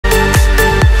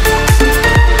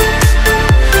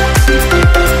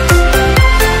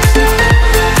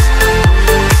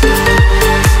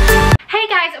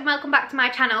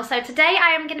So today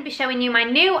I am going to be showing you my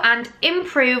new and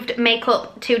improved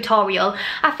makeup tutorial.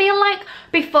 I feel like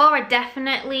before I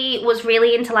definitely was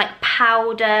really into like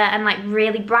powder and like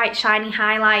really bright shiny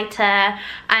highlighter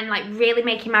and like really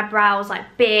making my brows like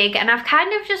big, and I've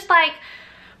kind of just like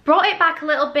brought it back a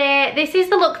little bit. This is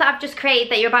the look that I've just created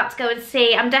that you're about to go and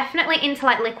see. I'm definitely into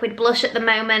like liquid blush at the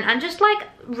moment and just like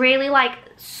really like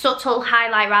subtle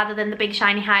highlight rather than the big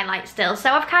shiny highlight still.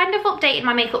 So I've kind of updated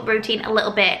my makeup routine a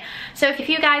little bit. So if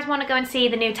you guys want to go and see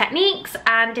the new techniques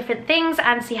and different things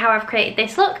and see how I've created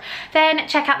this look, then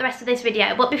check out the rest of this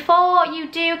video. But before you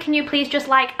do, can you please just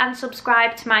like and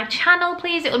subscribe to my channel,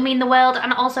 please? It would mean the world.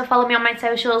 And also follow me on my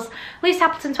socials,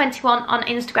 LucyAppleton21 on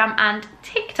Instagram and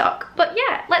TikTok. But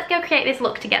yeah, let's go create this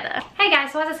look together. Hey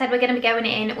guys, so as I said, we're going to be going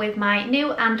in with my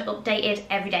new and updated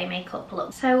everyday makeup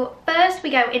look. So first we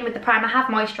go in with the primer. I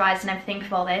have moisturised and everything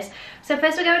before this. So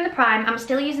first we go in the prime. I'm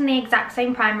still using the exact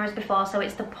same primer as before, so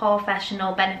it's the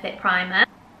Porfessional Benefit Primer.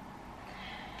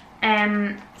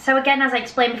 So again, as I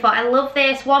explained before, I love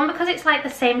this one because it's like the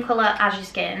same colour as your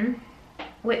skin,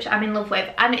 which I'm in love with,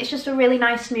 and it's just a really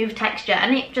nice smooth texture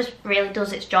and it just really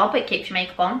does its job. It keeps your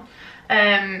makeup on.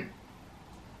 I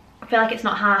feel like it's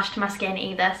not harsh to my skin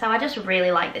either, so I just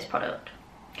really like this product.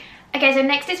 Okay, so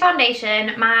next is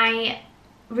foundation. My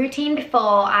routine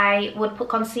before, I would put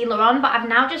concealer on, but I've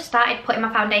now just started putting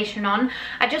my foundation on.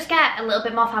 I just get a little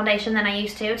bit more foundation than I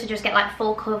used to just get like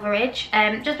full coverage,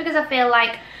 just because I feel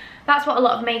like that's what a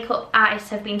lot of makeup artists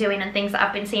have been doing and things that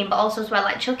I've been seeing. But also as well,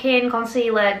 like chucking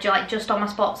concealer like just on my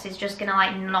spots is just gonna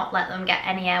like not let them get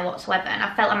any air whatsoever, and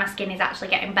I felt like my skin is actually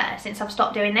getting better since I've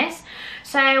stopped doing this.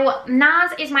 So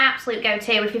Nars is my absolute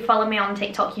go-to. If you follow me on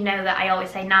TikTok, you know that I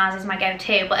always say Nars is my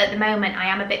go-to, but at the moment I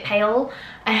am a bit pale,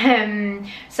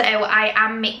 so I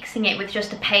am mixing it with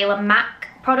just a paler MAC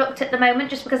product at the moment,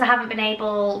 just because I haven't been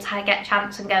able to get a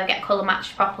chance and go get colour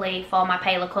matched properly for my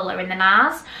paler colour in the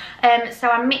Nars. So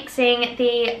I'm mixing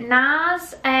the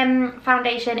Nars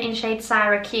foundation in shade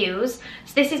Syracuse.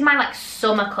 So this is my like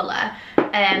summer colour.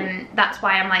 That's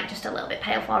why I'm like just a little bit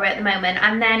pale for it at the moment.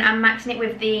 And then I'm maxing it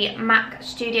with the MAC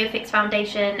Studio Fix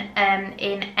foundation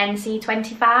in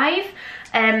NC25.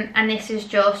 And this is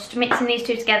just mixing these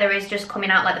two together is just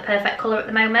coming out like the perfect colour at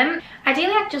the moment.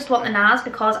 Ideally I just want the Nars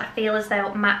because I feel as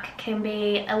though MAC can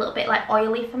be a little bit like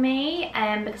oily for me,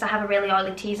 because I have a really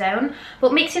oily T-zone,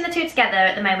 but mixing the two together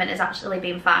at the moment has actually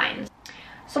been fine.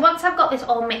 So once I've got this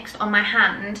all mixed on my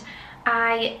hand,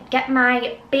 I get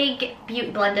my big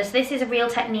beauty blender. So this is a Real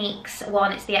Techniques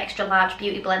one, it's the extra large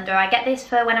beauty blender. I get this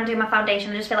for when I'm doing my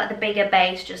foundation. I just feel like the bigger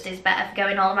base just is better for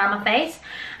going all around my face.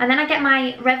 And then I get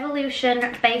my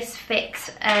Revolution Base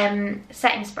Fix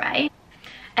setting spray,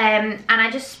 and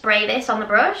I just spray this on the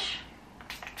brush.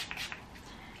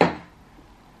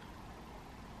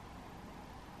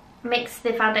 Mix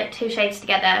the foundation, two shades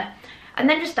together, and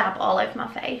then just dab all over my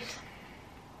face.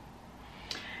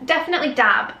 Definitely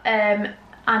dab and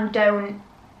don't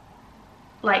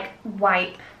like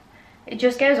wipe. It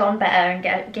just goes on better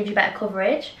and gives you better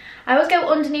coverage. I always go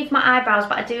underneath my eyebrows,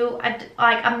 but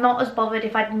I'm not as bothered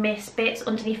if I miss bits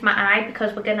underneath my eye,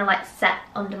 because we're gonna like set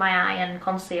under my eye and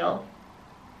conceal.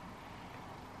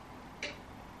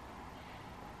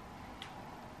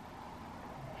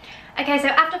 Okay, so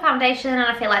after foundation, and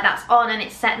I feel like that's on and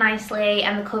it's set nicely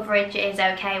and the coverage is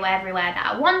okay everywhere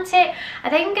that I want it, I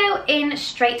then go in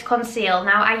straight to conceal.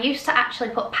 Now I used to actually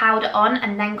put powder on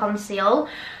and then conceal,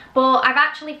 but I've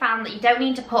actually found that you don't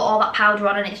need to put all that powder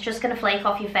on and it's just going to flake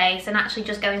off your face, and actually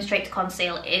just going straight to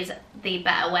conceal is the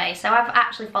better way. So I've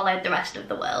actually followed the rest of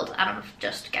the world and I'm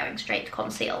just going straight to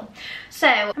conceal. So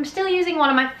I'm still using one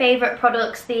of my favourite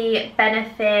products, the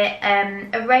Benefit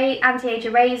Anti-Age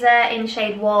Eraser in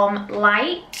shade Warm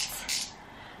Light.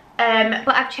 But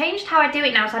I've changed how I do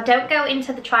it now, so I don't go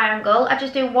into the triangle. I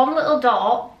just do one little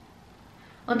dot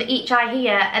under each eye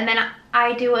here, and then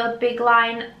I do a big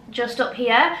line just up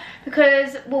here,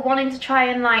 because we're wanting to try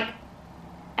and like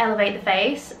elevate the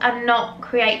face and not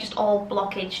create just all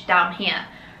blockage down here.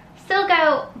 Still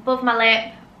go above my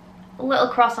lip, a little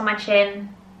cross on my chin,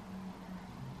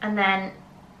 and then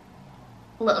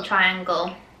a little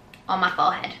triangle on my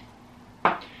forehead.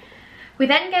 We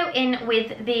then go in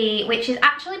with the, which is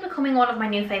actually becoming one of my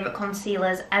new favourite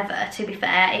concealers ever, to be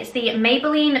fair. It's the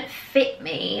Maybeline Fit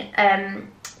Me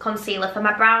concealer for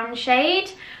my brown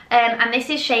shade, and this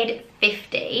is shade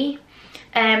 50.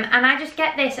 And I just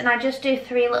get this and I just do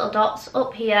 3 little dots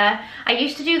up here. I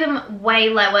used to do them way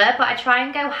lower, but I try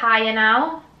and go higher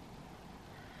now.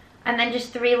 And then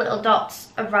just 3 little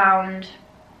dots around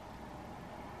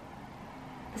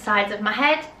the sides of my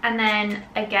head, and then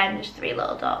again just 3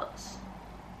 little dots.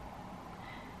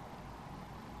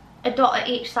 a dot at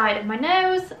each side of my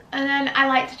nose, and then I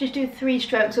like to just do 3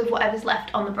 strokes with whatever's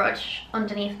left on the brush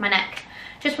underneath my neck,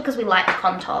 just because we like to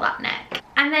contour that neck.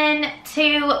 And then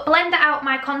to blend out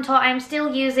my contour, I'm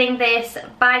still using this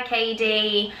by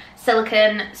KD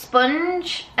silicone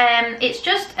sponge. It's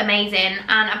just amazing,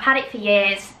 and I've had it for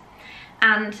years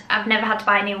and I've never had to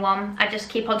buy a new one. I just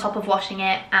keep on top of washing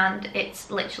it and it's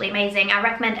literally amazing. I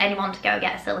recommend anyone to go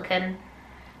get a silicone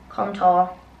contour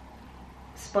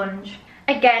sponge.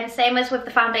 Again, same as with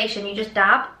the foundation, you just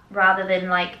dab rather than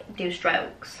like do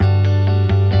strokes.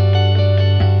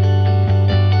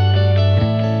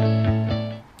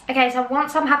 Okay, so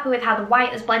once I'm happy with how the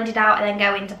white is blended out, I then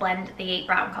go in to blend the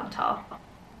brown contour.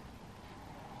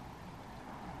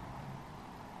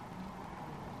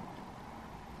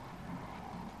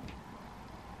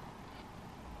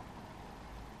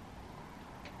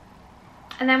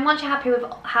 And then once you're happy with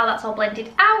how that's all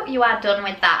blended out, you are done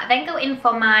with that. I then go in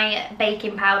for my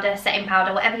baking powder, setting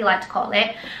powder, whatever you like to call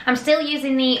it. I'm still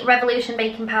using the Revolution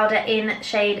baking powder in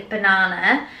shade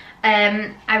Banana.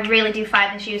 I really do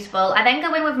find this useful. I then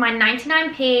go in with my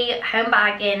 99p Home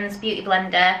Bargains Beauty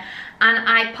Blender and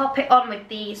I pop it on with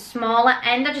the smaller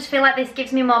end. I just feel like this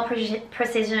gives me more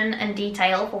precision and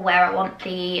detail for where I want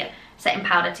the setting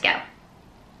powder to go.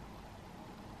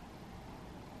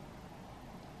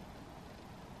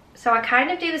 So I kind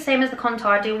of do the same as the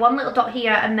contour. I do one little dot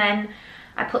here and then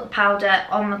I put the powder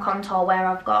on the contour where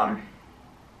I've gone.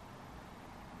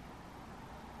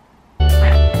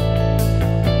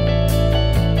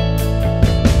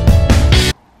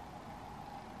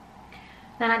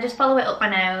 Then I just follow it up my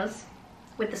nose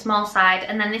with the small side,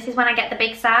 and then this is when I get the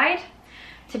big side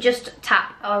to just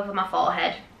tap over my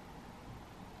forehead.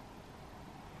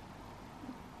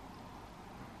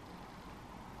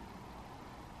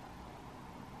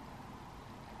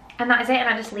 And that is it, and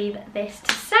I just leave this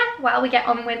to set while we get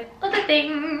on with other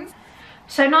things.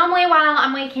 So normally while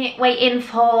I'm waiting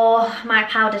for my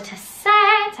powder to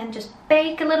set and just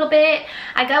bake a little bit,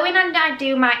 I go in and I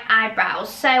do my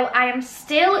eyebrows. So I am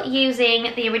still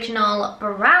using the original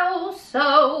Brow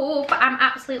soap. I'm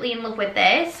absolutely in love with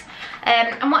this.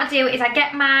 And what I do is I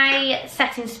get my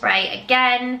setting spray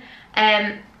again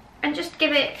and just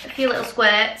give it a few little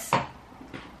squirts.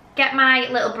 Get my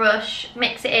little brush,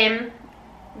 mix it in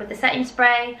with the setting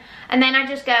spray, and then I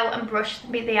just go and brush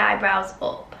the eyebrows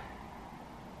up.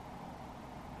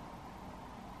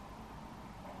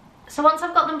 So once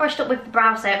I've got them brushed up with the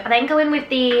brow soap, I then go in with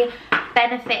the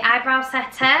Benefit Eyebrow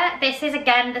Setter. This is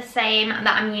again the same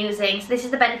that I'm using. So this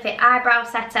is the Benefit Eyebrow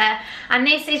Setter, and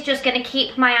this is just going to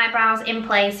keep my eyebrows in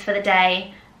place for the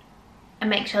day and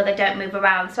make sure they don't move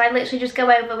around. So I literally just go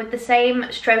over with the same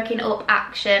stroking up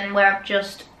action where I've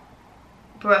just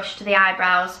brushed the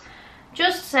eyebrows,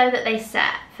 just so that they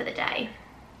set for the day.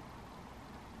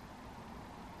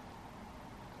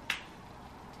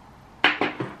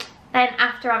 Then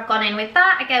after I've gone in with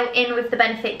that, I go in with the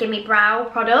Benefit Gimme Brow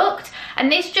product,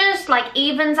 and this just like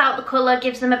evens out the colour,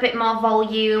 gives them a bit more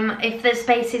volume. If there's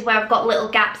spaces where I've got little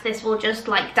gaps, this will just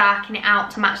like darken it out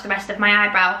to match the rest of my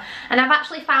eyebrow. And I've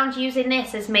actually found using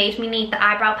this has made me need the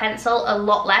eyebrow pencil a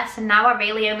lot less, and now I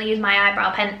really only use my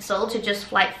eyebrow pencil to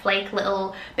just like flake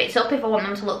little bits up if I want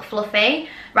them to look fluffy,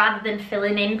 rather than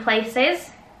filling in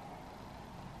places.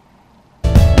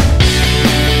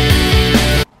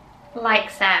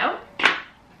 Like so.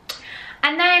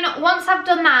 And then once I've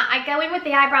done that, I go in with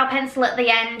the eyebrow pencil at the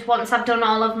end once I've done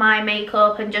all of my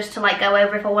makeup, and just to like go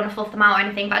over if I want to fluff them out or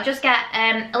anything. But I just get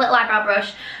a little eyebrow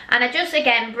brush and I just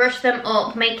again brush them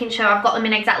up, making sure I've got them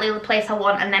in exactly the place I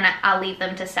want, and then I'll leave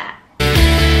them to set.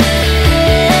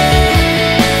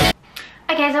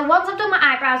 Okay, so once I've done my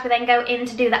eyebrows, we then go in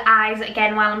to do the eyes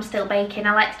again while I'm still baking.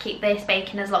 I like to keep this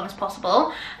baking as long as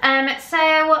possible.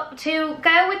 So to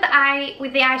go with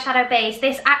the eyeshadow base,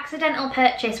 this accidental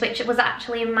purchase, which was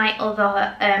actually in my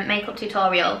other makeup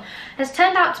tutorial, has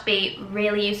turned out to be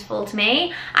really useful to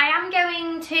me. I am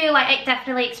going to like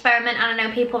definitely experiment, and I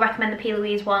know people recommend the P.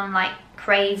 Louise one like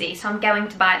crazy, so I'm going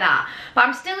to buy that. But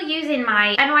I'm still using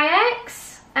my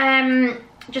NYX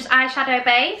just eyeshadow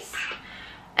base.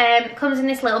 It comes in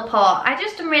this little pot. I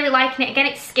just am really liking it. Again,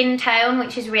 it's skin tone,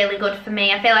 which is really good for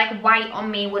me. I feel like white on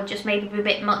me would just maybe be a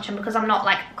bit much, and because I'm not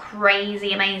like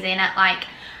crazy amazing at like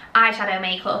eyeshadow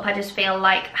makeup, I just feel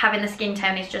like having the skin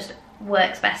tone is just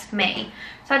works best for me.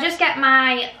 So I just get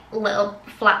my little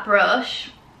flat brush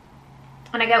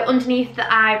and I go underneath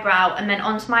the eyebrow and then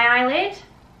onto my eyelid.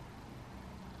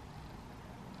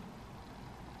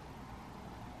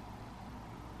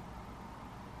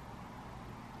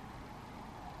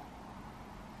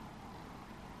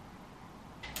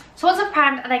 So once I've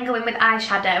primed, I then go in with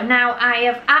eyeshadow. Now, I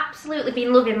have absolutely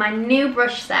been loving my new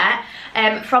brush set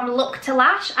from Look to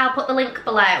Lash. I'll put the link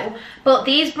below. But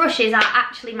these brushes are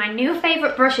actually my new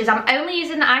favourite brushes. I'm only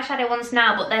using the eyeshadow ones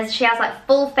now, but she has like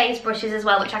full face brushes as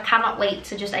well, which I cannot wait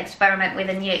to just experiment with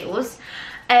and use.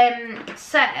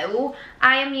 So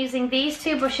I am using these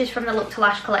two brushes from the Look to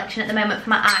Lash collection at the moment for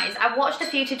my eyes. I've watched a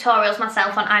few tutorials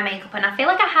myself on eye makeup and I feel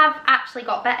like I have actually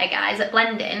got better, guys, at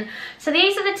blending. So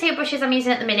these are the two brushes I'm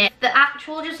using at the minute. The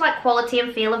actual just like quality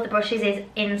and feel of the brushes is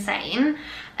insane.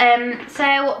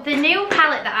 So the new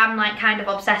palette that I'm like kind of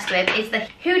obsessed with is the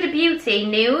Huda Beauty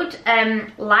Nude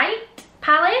Light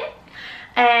palette.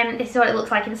 This is what it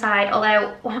looks like inside,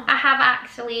 although I have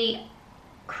actually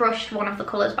crushed one of the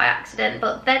colours by accident,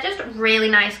 but they're just really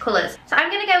nice colours. So I'm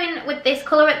going to go in with this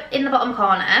colour in the bottom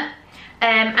corner,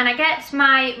 and I get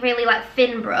my really like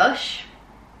thin brush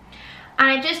and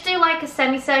I just do like a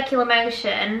semicircular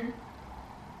motion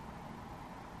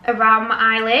around my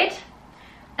eyelid,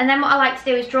 and then what I like to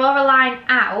do is draw a line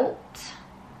out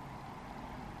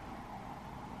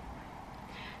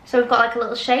so we've got like a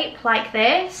little shape like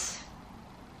this,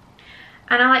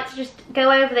 and I like to just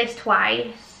go over this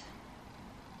twice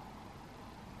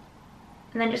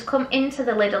and then just come into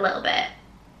the lid a little bit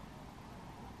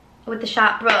with the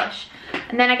sharp brush.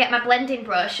 And then I get my blending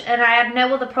brush and I have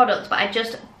no other product, but I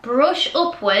just brush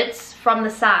upwards from the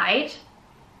side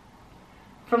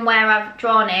from where I've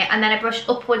drawn it, and then I brush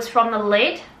upwards from the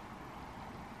lid,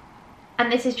 and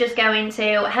this is just going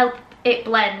to help it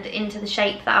blend into the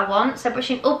shape that I want. So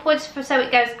brushing upwards so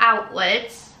it goes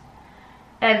outwards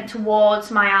towards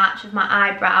my arch of my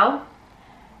eyebrow.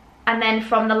 And then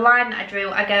from the line that I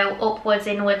drew, I go upwards,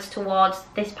 inwards towards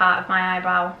this part of my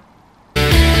eyebrow.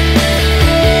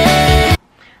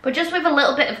 But just with a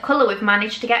little bit of colour, we've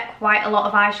managed to get quite a lot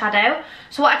of eyeshadow.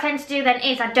 So what I tend to do then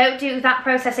is, I don't do that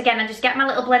process again. I just get my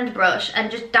little blend brush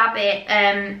and just dab it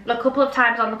a couple of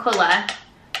times on the colour.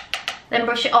 Then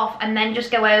brush it off and then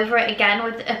just go over it again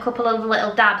with a couple of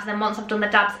little dabs. Then once I've done the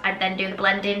dabs, I then do the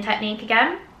blending technique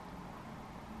again.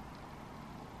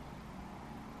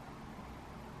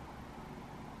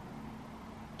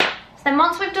 So then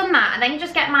once we've done that, I then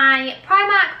just get my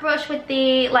Primark brush with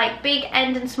the like big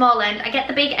end and small end. I get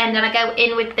the big end and I go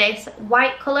in with this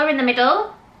white colour in the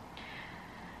middle.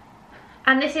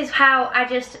 And this is how I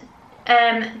just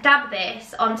dab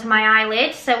this onto my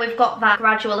eyelid. So we've got that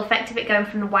gradual effect of it going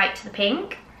from the white to the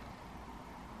pink.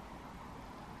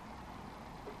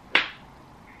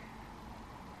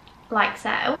 Like so.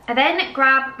 I then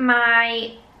grab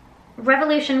my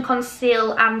Revolution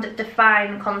Conceal and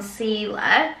Define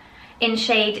Concealer in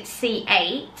shade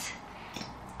C8,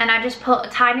 and I just put a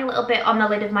tiny little bit on the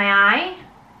lid of my eye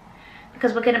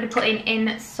because we're going to be putting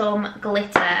in some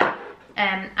glitter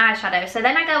eyeshadow. So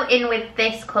then I go in with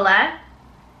this colour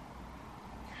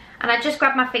and I just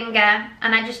grab my finger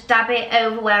and I just dab it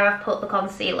over where I've put the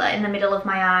concealer in the middle of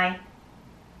my eye.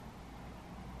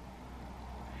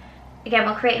 Again,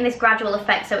 we're creating this gradual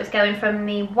effect, so it's going from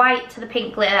the white to the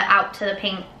pink glitter out to the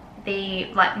pink,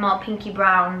 the like more pinky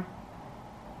brown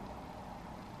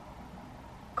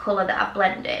colour that I've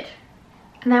blended.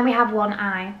 And then we have one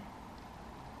eye.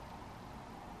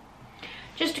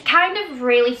 Just kind of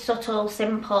really subtle,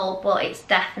 simple, but it's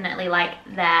definitely like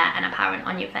there and apparent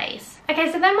on your face.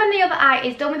 Okay, so then when the other eye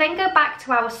is done, we then go back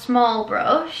to our small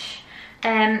brush,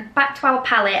 back to our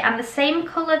palette, and the same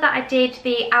colour that I did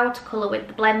the outer colour with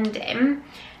the blending,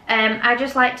 I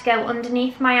just like to go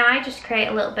underneath my eye, just create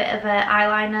a little bit of an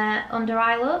eyeliner under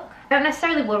eye look. I don't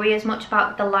necessarily worry as much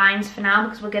about the lines for now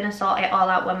because we're going to sort it all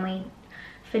out when we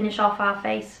finish off our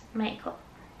face makeup.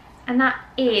 And that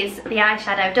is the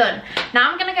eyeshadow done. Now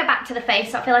I'm going to go back to the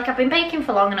face. I feel like I've been baking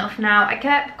for long enough now. I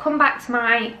come back to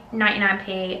my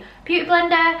 99p beauty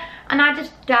blender and I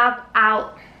just dab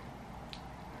out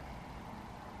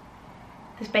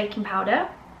this baking powder.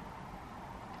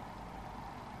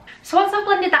 So once I've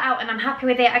blended that out and I'm happy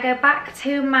with it, I go back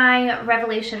to my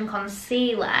Revolution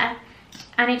concealer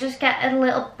and I just get a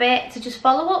little bit to just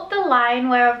follow up the line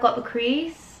where I've got the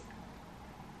crease.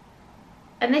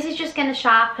 And this is just going to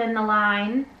sharpen the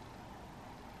line.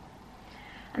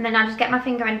 And then I just get my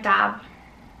finger and dab.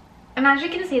 And as you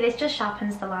can see, this just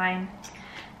sharpens the line.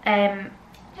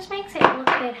 Just makes it a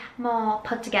little bit more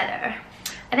put together.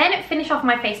 And then finish off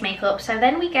my face makeup. So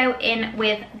then we go in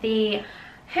with the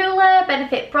Hoola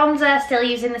Benefit Bronzer, still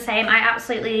using the same. I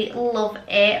absolutely love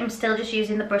it. I'm still just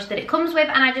using the brush that it comes with,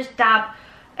 and I just dab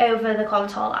over the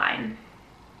contour line.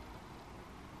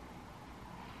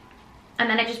 And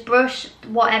then I just brush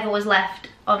whatever was left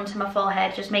onto my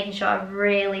forehead, just making sure I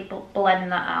really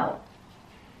blend that out.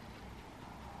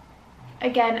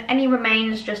 Again, any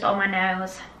remains just on my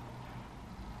nose.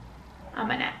 and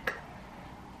my neck.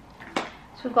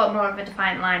 So we've got more of a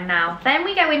defined line now. Then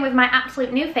we go in with my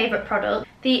absolute new favourite product,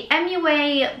 the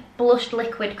MUA Blush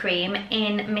Liquid Cream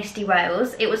in Misty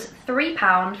Rose. It was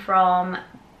 £3 from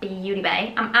Beauty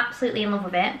Bay. I'm absolutely in love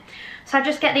with it. So I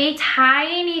just get the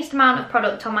tiniest amount of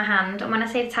product on my hand, and when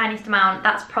I say the tiniest amount,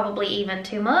 that's probably even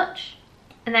too much.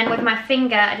 And then with my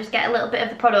finger, I just get a little bit of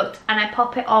the product and I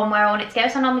pop it on where I want it to go.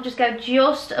 So I normally just go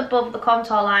just above the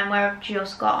contour line where I've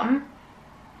just gone.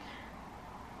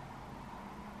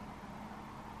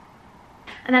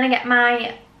 And then I get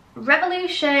my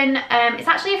Revolution, it's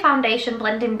actually a foundation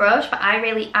blending brush, but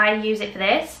I use it for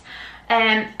this.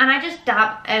 And I just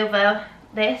dab over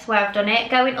this where I've done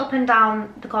it, going up and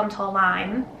down the contour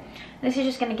line. This is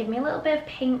just going to give me a little bit of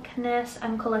pinkness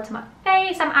and colour to my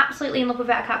face. I'm absolutely in love with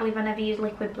it. I can't believe I never used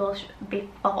liquid blush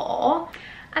before.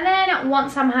 And then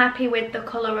once I'm happy with the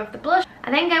colour of the blush,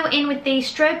 I then go in with the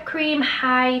Strobe Cream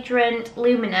Hydrant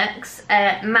Luminux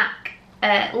MAC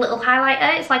little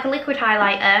highlighter. It's like a liquid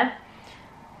highlighter.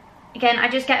 Again, I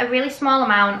just get a really small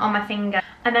amount on my finger,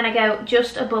 and then I go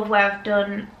just above where I've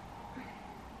done,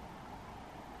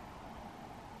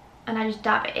 and I just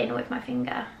dab it in with my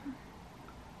finger.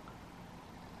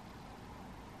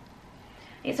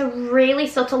 It's a really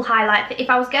subtle highlight. If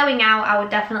I was going out, I would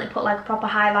definitely put like a proper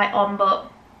highlight on,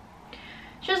 but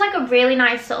it's just like a really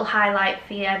nice subtle highlight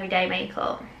for your everyday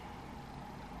makeup.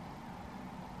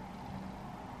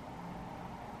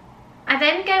 I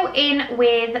then go in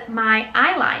with my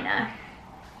eyeliner.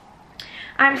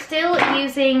 I'm still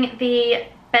using the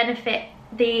Benefit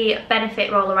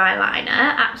roller eyeliner.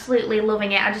 Absolutely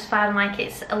loving it. I just found like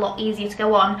it's a lot easier to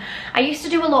go on. I used to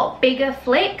do a lot bigger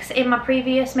flicks in my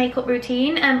previous makeup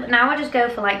routine, and now I just go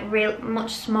for like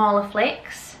much smaller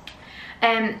flicks.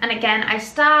 And again,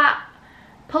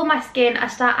 pull my skin, I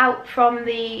start out from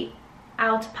the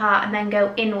outer part and then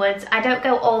go inwards. I don't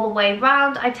go all the way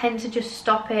round. I tend to just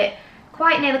stop it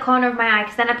quite near the corner of my eye,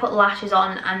 because then I put lashes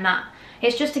on, and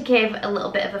it's just to give a little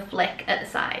bit of a flick at the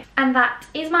side. And that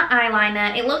is my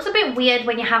eyeliner. It looks a bit weird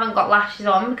when you haven't got lashes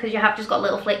on, because you have just got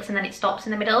little flicks and then it stops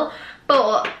in the middle.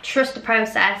 But trust the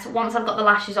process. Once I've got the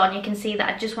lashes on, you can see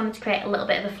that I just wanted to create a little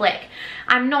bit of a flick.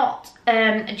 I'm not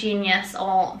a genius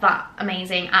or that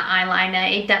amazing at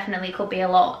eyeliner. It definitely could be a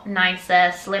lot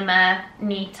nicer, slimmer,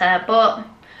 neater, but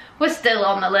we're still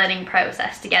on the learning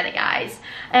process together, guys.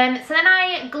 So then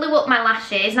I glue up my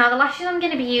lashes. Now the lashes I'm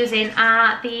going to be using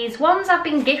are these ones I've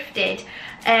been gifted.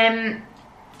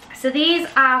 So these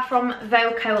are from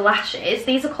Voco Lashes.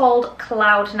 These are called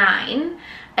Cloud 9.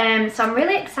 So I'm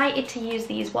really excited to use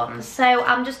these ones. So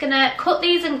I'm just going to cut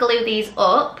these and glue these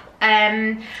up.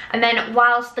 And then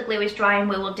whilst the glue is drying,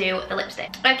 we will do the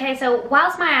lipstick. Okay, so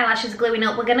whilst my eyelashes are gluing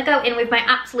up, we're going to go in with my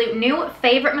absolute new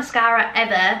favourite mascara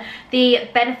ever, the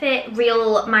Benefit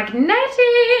Real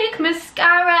Magnetic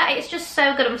Mascara. It's just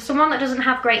so good. I'm someone that doesn't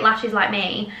have great lashes like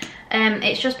me.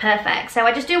 It's just perfect. So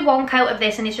I just do one coat of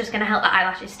this and it's just going to help the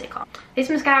eyelashes stick on. This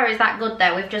mascara is that good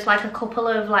though, with just like a couple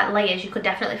of like layers. You could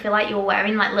definitely feel like you're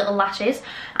wearing like little lashes.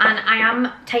 And I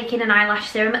am taking an eyelash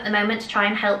serum at the moment to try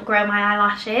and help grow my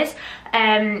eyelashes.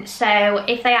 So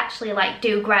if they actually like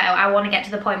do grow, I want to get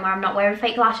to the point where I'm not wearing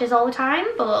fake lashes all the time,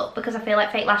 but because I feel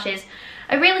like fake lashes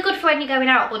are really good for when you're going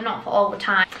out, but not for all the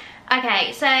time.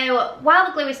 Okay, so while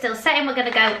the glue is still setting, we're going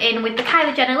to go in with the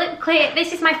Kylie Jenner lip kit.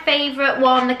 This is my favourite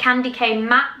one, the Kandy K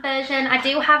matte version. I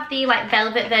do have the like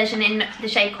velvet version in the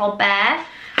shade called Bear,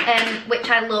 which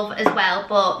I love as well,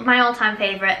 but my all-time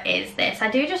favourite is this.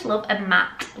 I do just love a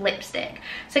matte lipstick.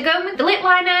 So going with the lip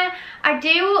liner, I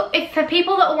do, if for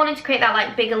people that are wanting to create that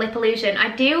like bigger lip illusion,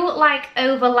 I do like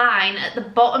overline at the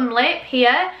bottom lip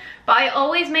here. But I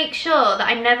always make sure that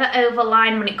I never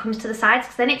overline when it comes to the sides,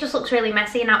 because then it just looks really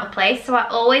messy and out of place. So I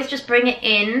always just bring it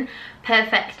in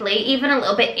perfectly, even a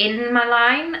little bit in my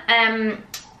line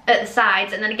at the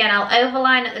sides. And then again, I'll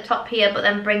overline at the top here, but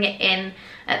then bring it in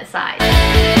at the sides.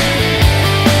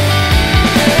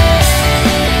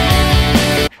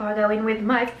 Before I go in with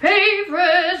my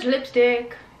favourite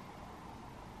lipstick.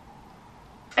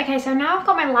 Okay, so now I've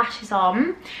got my lashes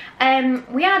on.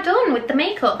 We are done with the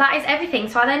makeup. That is everything.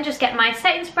 So I then just get my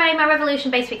setting spray, my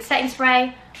Revolution Base Fix setting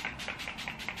spray,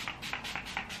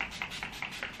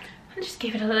 and just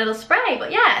give it a little spray.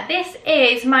 But yeah, this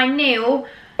is my new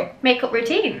makeup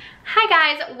routine. Hi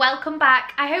guys, welcome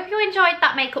back. I hope you enjoyed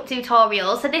that makeup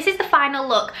tutorial. So this is the final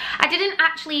look. I didn't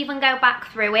actually even go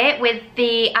back through it with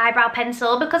the eyebrow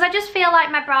pencil because I just feel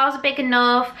like my brows are big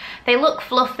enough. They look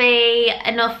fluffy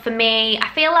enough for me.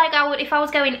 I feel like I would, if I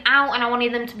was going out and I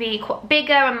wanted them to be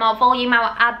bigger and more volume, I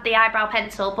would add the eyebrow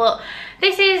pencil. But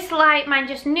this is like my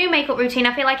just new makeup routine.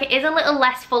 I feel like it is a little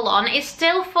less full on. It's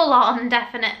still full on,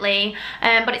 definitely,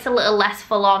 but it's a little less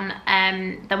full on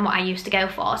than what I used to go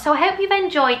for. So I hope you've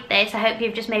enjoyed this. I hope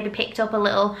you've just maybe picked up a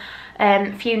little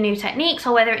few new techniques,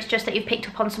 or whether it's just that you've picked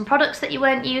up on some products that you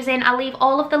weren't using. I'll leave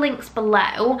all of the links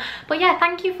below. But yeah,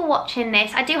 thank you for watching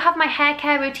this. I do have my hair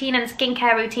care routine and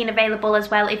skincare routine available as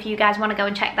well if you guys want to go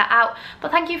and check that out.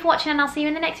 But thank you for watching, and I'll see you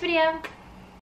in the next video.